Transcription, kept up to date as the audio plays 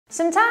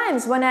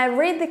Sometimes when I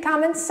read the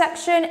comments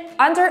section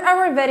under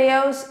our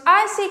videos,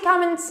 I see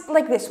comments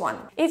like this one.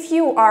 If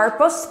you are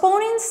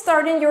postponing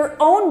starting your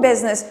own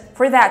business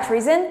for that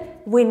reason,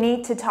 we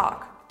need to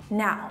talk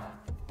now.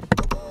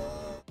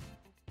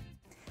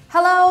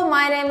 Hello,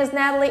 my name is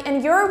Natalie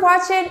and you're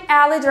watching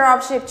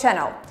AliDropship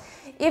channel.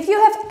 If you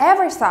have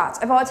ever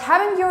thought about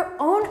having your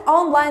own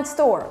online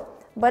store,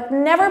 but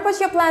never put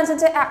your plans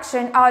into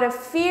action out of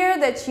fear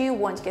that you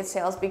won't get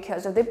sales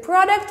because of the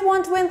product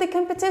won't win the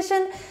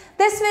competition,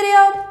 this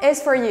video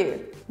is for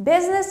you.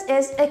 Business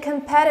is a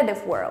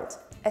competitive world,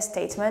 a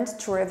statement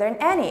truer than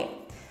any.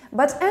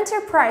 But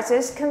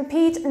enterprises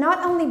compete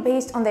not only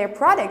based on their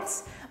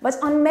products, but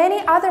on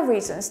many other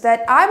reasons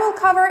that I will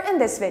cover in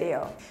this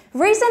video.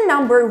 Reason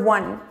number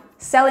 1,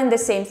 selling the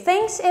same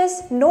things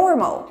is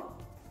normal.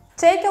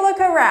 Take a look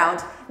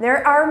around.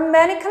 There are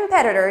many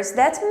competitors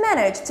that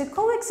manage to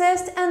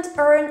coexist and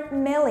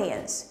earn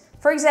millions.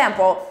 For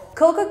example,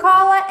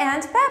 Coca-Cola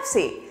and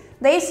Pepsi.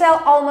 They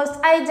sell almost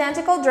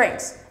identical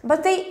drinks,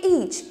 but they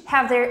each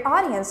have their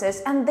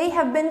audiences and they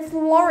have been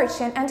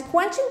flourishing and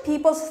quenching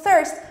people's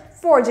thirst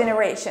for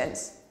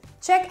generations.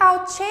 Check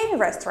out chain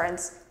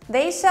restaurants.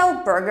 They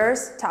sell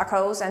burgers,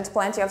 tacos, and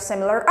plenty of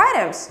similar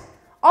items.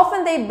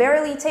 Often they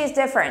barely taste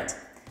different.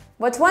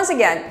 But once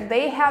again,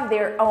 they have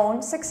their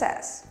own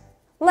success.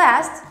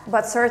 Last,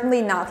 but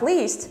certainly not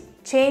least,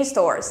 chain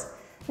stores.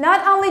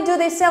 Not only do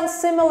they sell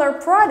similar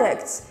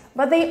products,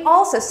 but they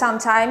also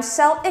sometimes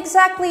sell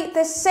exactly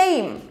the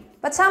same.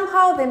 But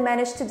somehow they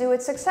manage to do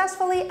it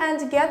successfully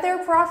and get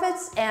their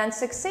profits and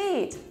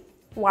succeed.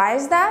 Why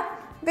is that?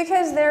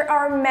 Because there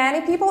are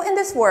many people in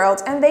this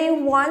world and they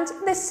want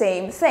the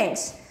same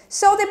things.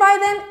 So they buy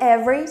them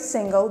every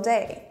single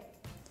day.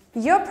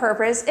 Your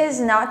purpose is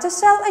not to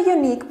sell a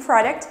unique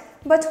product,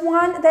 but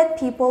one that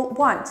people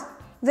want.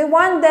 The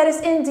one that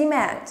is in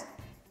demand.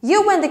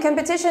 You win the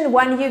competition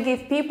when you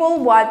give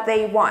people what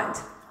they want.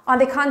 On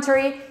the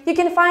contrary, you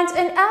can find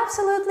an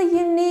absolutely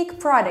unique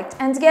product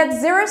and get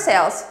zero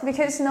sales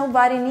because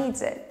nobody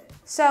needs it.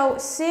 So,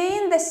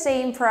 seeing the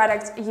same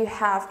product you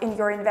have in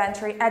your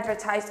inventory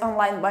advertised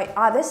online by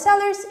other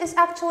sellers is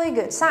actually a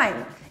good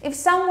sign. If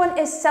someone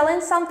is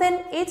selling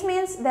something, it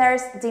means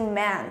there's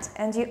demand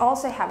and you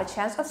also have a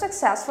chance of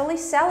successfully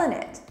selling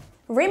it.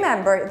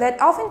 Remember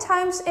that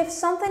oftentimes if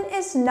something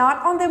is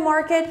not on the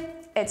market,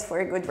 it's for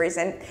a good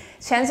reason.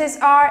 Chances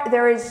are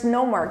there is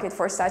no market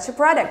for such a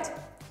product.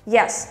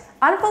 Yes,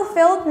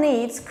 unfulfilled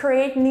needs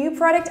create new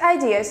product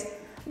ideas,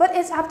 but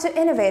it's up to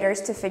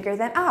innovators to figure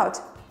them out.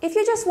 If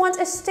you just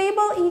want a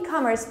stable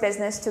e-commerce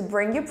business to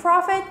bring you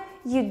profit,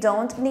 you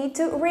don't need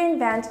to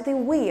reinvent the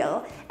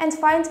wheel and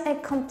find a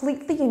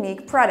completely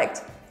unique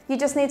product. You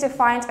just need to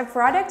find a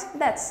product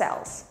that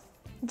sells.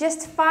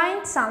 Just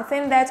find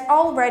something that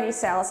already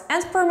sells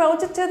and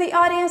promote it to the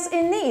audience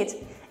in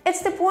need.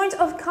 It's the point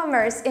of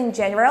commerce in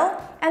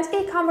general and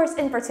e-commerce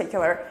in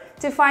particular,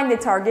 to find the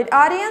target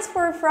audience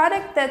for a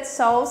product that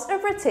solves a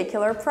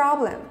particular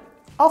problem.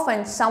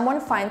 Often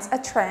someone finds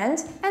a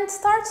trend and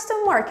starts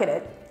to market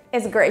it.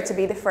 It's great to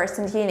be the first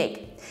and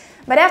unique.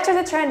 But after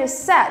the trend is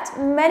set,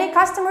 many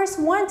customers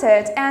want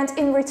it and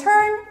in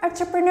return,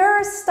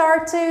 entrepreneurs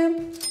start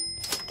to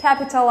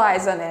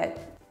capitalize on it.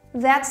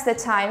 That's the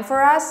time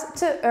for us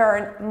to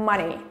earn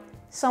money.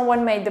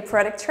 Someone made the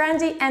product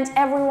trendy and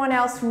everyone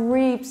else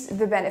reaps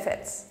the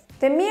benefits.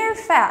 The mere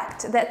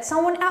fact that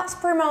someone else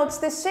promotes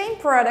the same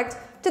product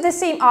to the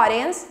same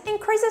audience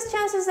increases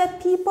chances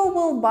that people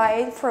will buy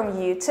it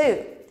from you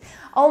too.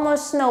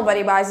 Almost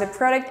nobody buys a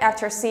product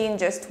after seeing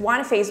just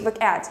one Facebook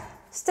ad.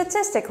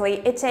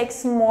 Statistically, it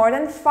takes more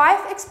than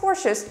 5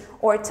 exposures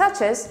or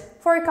touches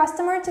for a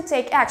customer to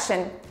take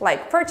action,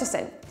 like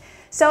purchasing.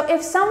 So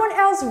if someone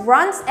else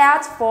runs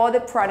ads for the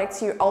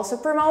products you also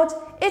promote,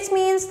 it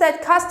means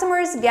that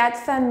customers get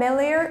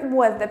familiar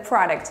with the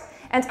product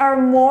and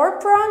are more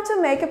prone to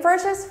make a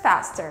purchase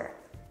faster.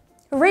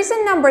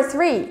 Reason number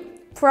 3,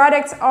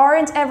 products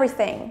aren't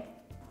everything.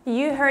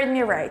 You heard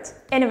me right.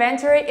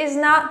 Inventory is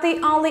not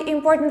the only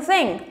important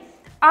thing.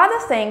 Other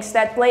things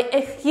that play a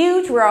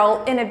huge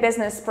role in a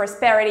business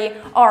prosperity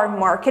are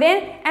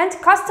marketing and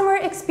customer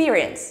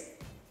experience.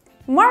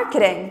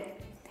 Marketing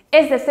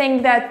is the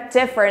thing that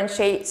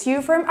differentiates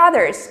you from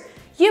others.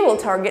 You will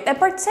target a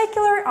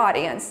particular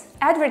audience,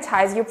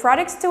 advertise your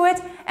products to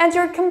it, and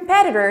your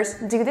competitors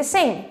do the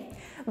same.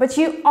 But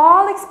you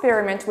all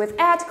experiment with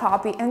ad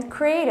copy and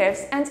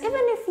creatives, and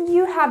even if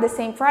you have the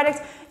same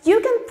product, you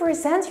can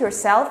present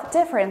yourself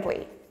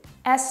differently.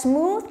 A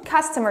smooth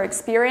customer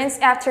experience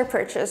after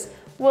purchase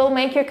will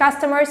make your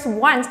customers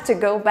want to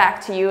go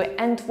back to you,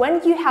 and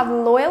when you have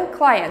loyal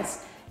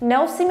clients,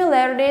 no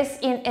similarities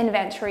in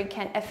inventory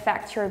can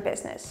affect your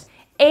business.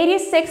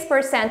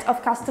 86%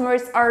 of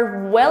customers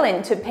are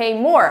willing to pay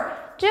more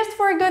just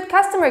for a good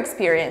customer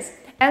experience,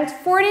 and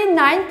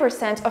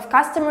 49% of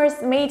customers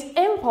made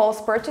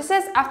impulse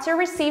purchases after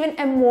receiving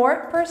a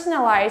more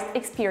personalized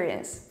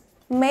experience.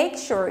 Make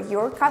sure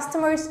your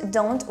customers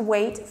don't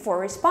wait for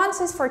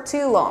responses for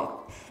too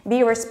long.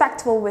 Be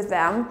respectful with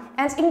them,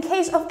 and in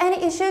case of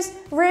any issues,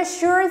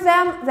 reassure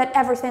them that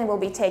everything will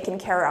be taken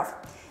care of.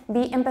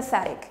 be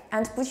empathetic,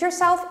 and put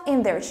yourself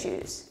in their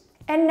shoes.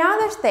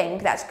 Another thing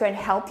that's going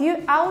to help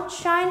you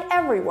outshine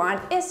everyone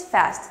is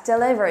fast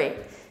delivery.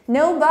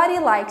 Nobody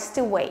likes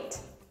to wait.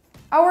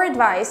 Our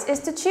advice is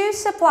to choose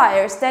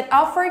suppliers that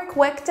offer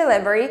quick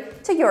delivery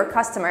to your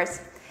customers.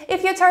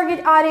 If your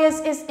target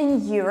audience is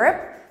in Europe,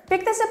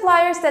 pick the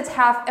suppliers that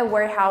have a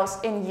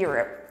warehouse in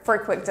Europe for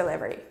quick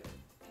delivery.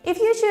 If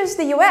you choose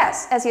the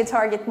US as your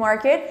target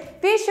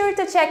market, be sure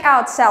to check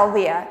out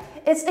Salvia.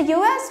 It's a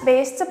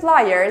US-based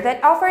supplier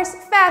that offers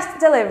fast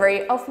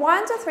delivery of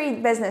 1 to 3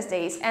 business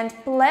days and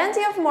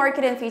plenty of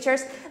marketing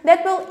features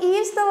that will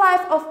ease the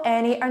life of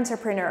any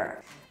entrepreneur.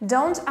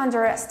 Don't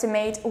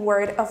underestimate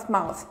word of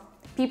mouth.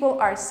 People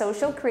are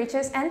social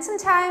creatures, and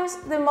sometimes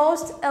the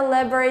most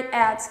elaborate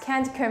ads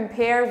can't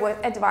compare with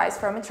advice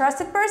from a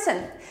trusted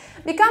person.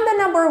 Become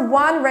the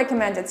 #1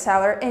 recommended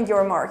seller in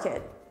your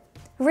market.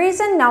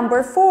 Reason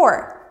number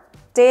 4.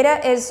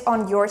 Data is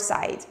on your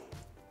side.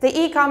 The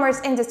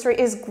e-commerce industry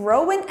is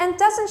growing and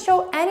doesn't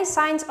show any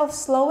signs of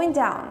slowing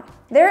down.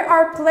 There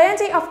are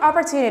plenty of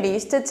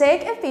opportunities to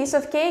take a piece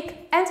of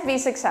cake and be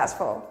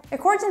successful.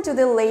 According to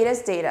the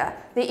latest data,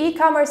 the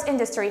e-commerce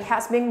industry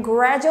has been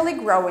gradually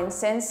growing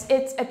since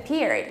it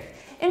appeared.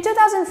 In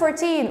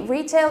 2014,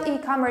 retail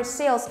e-commerce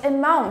sales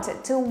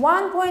amounted to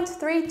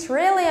 $1.3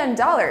 trillion,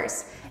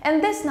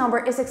 and this number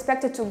is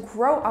expected to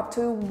grow up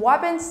to a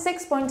whopping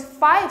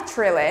 $6.5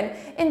 trillion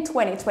in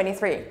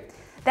 2023.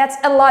 That's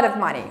a lot of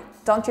money,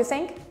 don't you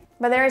think?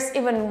 But there is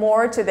even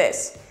more to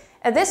this.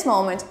 At this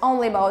moment,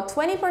 only about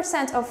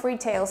 20% of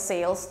retail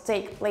sales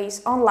take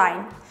place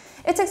online.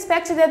 It's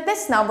expected that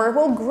this number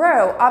will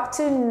grow up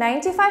to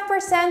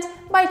 95%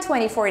 by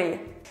 2040.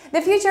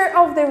 The future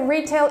of the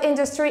retail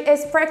industry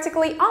is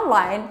practically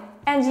online,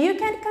 and you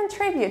can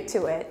contribute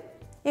to it.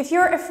 If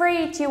you're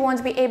afraid you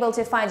won't be able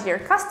to find your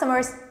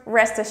customers,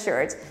 rest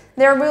assured,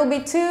 there will be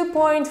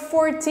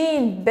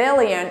 2.14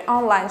 billion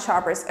online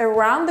shoppers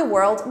around the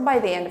world by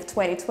the end of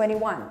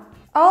 2021.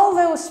 All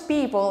those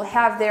people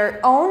have their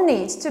own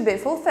needs to be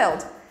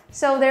fulfilled,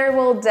 so there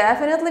will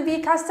definitely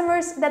be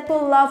customers that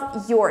will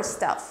love your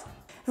stuff.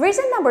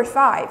 Reason number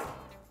 5.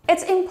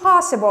 It's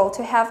impossible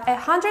to have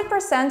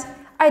 100%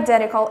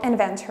 identical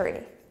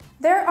inventory.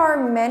 There are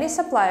many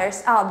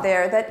suppliers out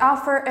there that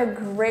offer a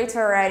great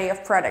variety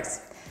of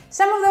products.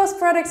 Some of those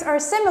products are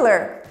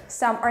similar,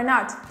 some are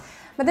not.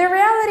 But the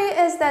reality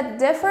is that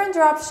different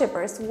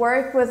dropshippers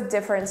work with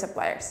different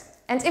suppliers.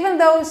 And even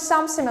though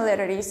some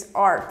similarities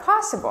are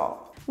possible,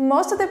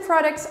 most of the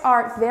products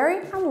are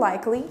very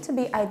unlikely to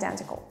be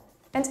identical.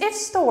 And if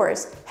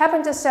stores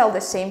happen to sell the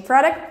same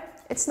product,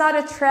 it's not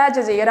a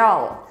tragedy at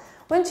all.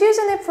 When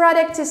choosing a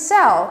product to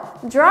sell,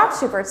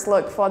 dropshippers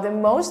look for the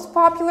most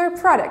popular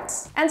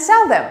products and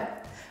sell them.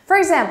 For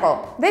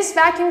example, this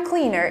vacuum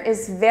cleaner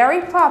is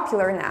very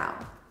popular now.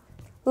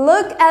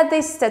 Look at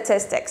these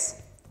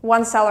statistics.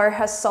 One seller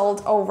has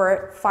sold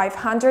over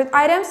 500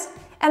 items,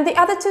 and the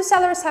other 2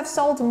 sellers have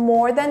sold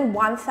more than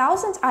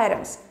 1,000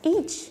 items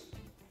each.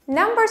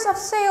 Numbers of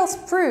sales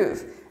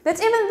prove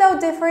that even though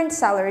different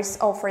sellers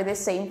offer the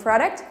same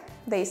product,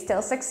 they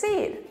still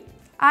succeed.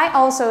 I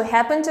also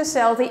happen to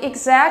sell the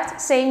exact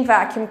same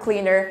vacuum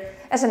cleaner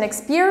as an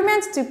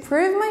experiment to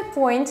prove my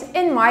point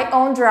in my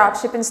own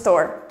dropshipping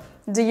store.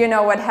 Do you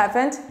know what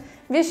happened?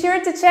 Be sure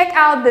to check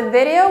out the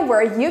video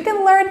where you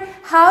can learn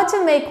how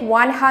to make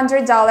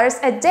 $100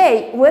 a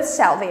day with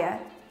Salvia.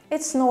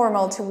 It's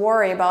normal to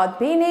worry about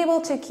being able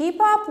to keep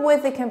up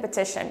with the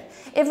competition,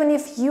 even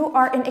if you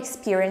are an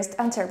experienced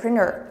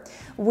entrepreneur.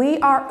 We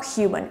are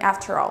human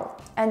after all,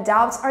 and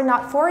doubts are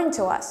not foreign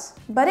to us.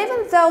 But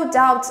even though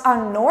doubts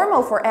are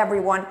normal for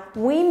everyone,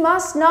 we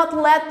must not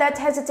let that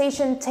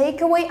hesitation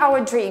take away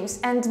our dreams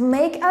and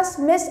make us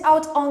miss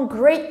out on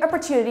great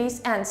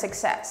opportunities and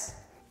success.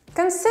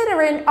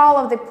 Considering all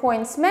of the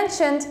points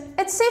mentioned,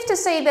 it's safe to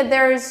say that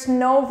there is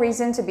no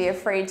reason to be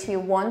afraid you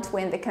won't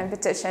win the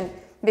competition,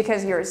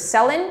 because you're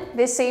selling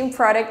the same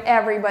product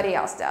everybody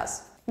else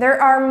does. There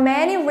are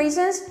many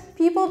reasons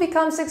people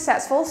become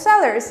successful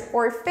sellers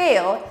or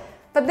fail,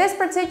 but this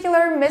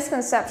particular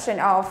misconception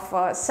of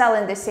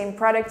selling the same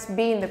products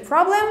being the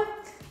problem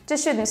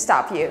just shouldn't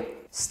stop you.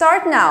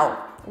 Start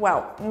now.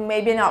 Well,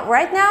 maybe not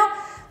right now,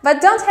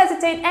 but don't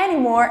hesitate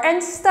anymore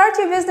and start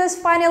your business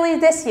finally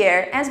this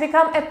year and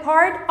become a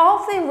part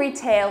of the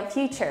retail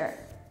future.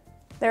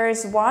 There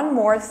is one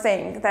more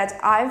thing that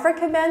I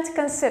recommend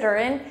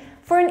considering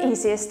for an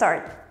easy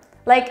start.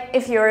 Like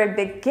if you're a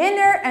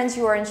beginner and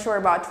you are unsure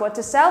about what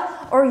to sell,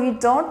 or you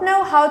don't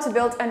know how to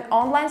build an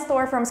online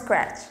store from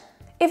scratch.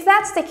 If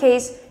that's the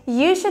case,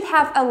 you should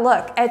have a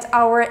look at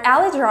our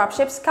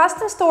AliDropship's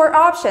custom store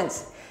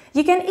options.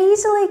 You can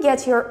easily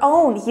get your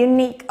own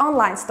unique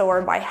online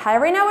store by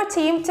hiring our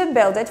team to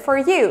build it for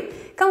you,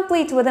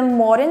 complete with a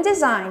modern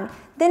design,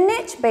 the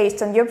niche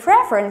based on your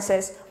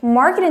preferences,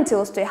 marketing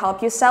tools to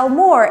help you sell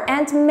more,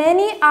 and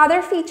many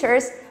other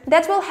features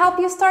that will help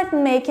you start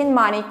making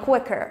money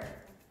quicker.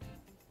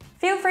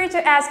 Feel free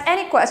to ask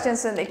any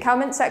questions in the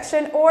comment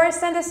section or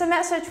send us a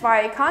message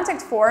via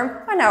contact form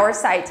on our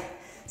site.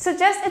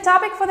 Suggest a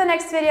topic for the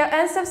next video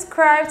and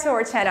subscribe to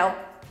our channel.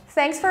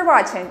 Thanks for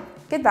watching.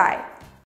 Goodbye.